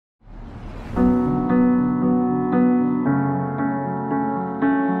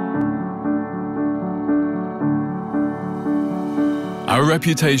Our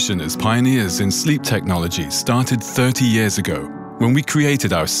reputation as pioneers in sleep technology started 30 years ago when we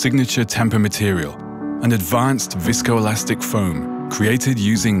created our signature TEMPUR material, an advanced viscoelastic foam created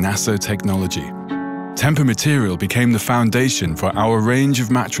using NASA technology. TEMPUR material became the foundation for our range of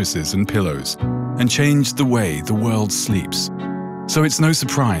mattresses and pillows and changed the way the world sleeps. So it's no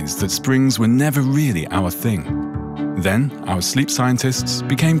surprise that springs were never really our thing. Then our sleep scientists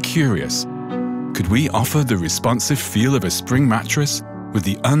became curious. Could we offer the responsive feel of a spring mattress with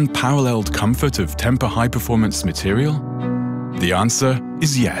the unparalleled comfort of TEMPUR high-performance material? The answer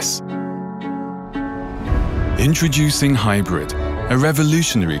is yes. Introducing Hybrid, a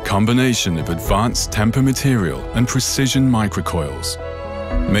revolutionary combination of advanced TEMPUR material and precision microcoils.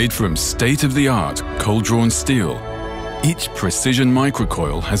 Made from state-of-the-art cold-drawn steel, each precision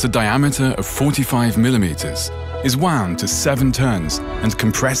microcoil has a diameter of 45 millimeters, is wound to 7 turns and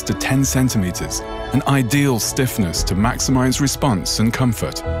compressed to 10 centimeters, an ideal stiffness to maximize response and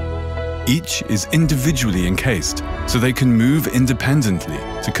comfort. Each is individually encased, so they can move independently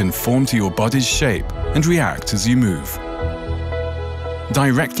to conform to your body's shape and react as you move.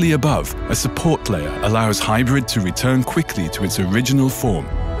 Directly above, a support layer allows Hybrid to return quickly to its original form,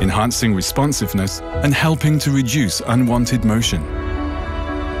 enhancing responsiveness and helping to reduce unwanted motion.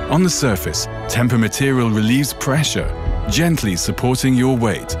 On the surface, TEMPUR material relieves pressure, gently supporting your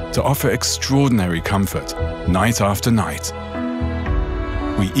weight to offer extraordinary comfort, night after night.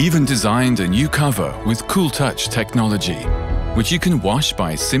 We even designed a new cover with Cool Touch technology, which you can wash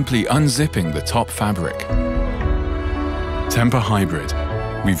by simply unzipping the top fabric. TEMPUR Hybrid.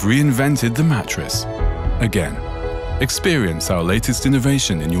 We've reinvented the mattress. Again. Experience our latest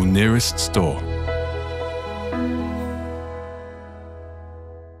innovation in your nearest store.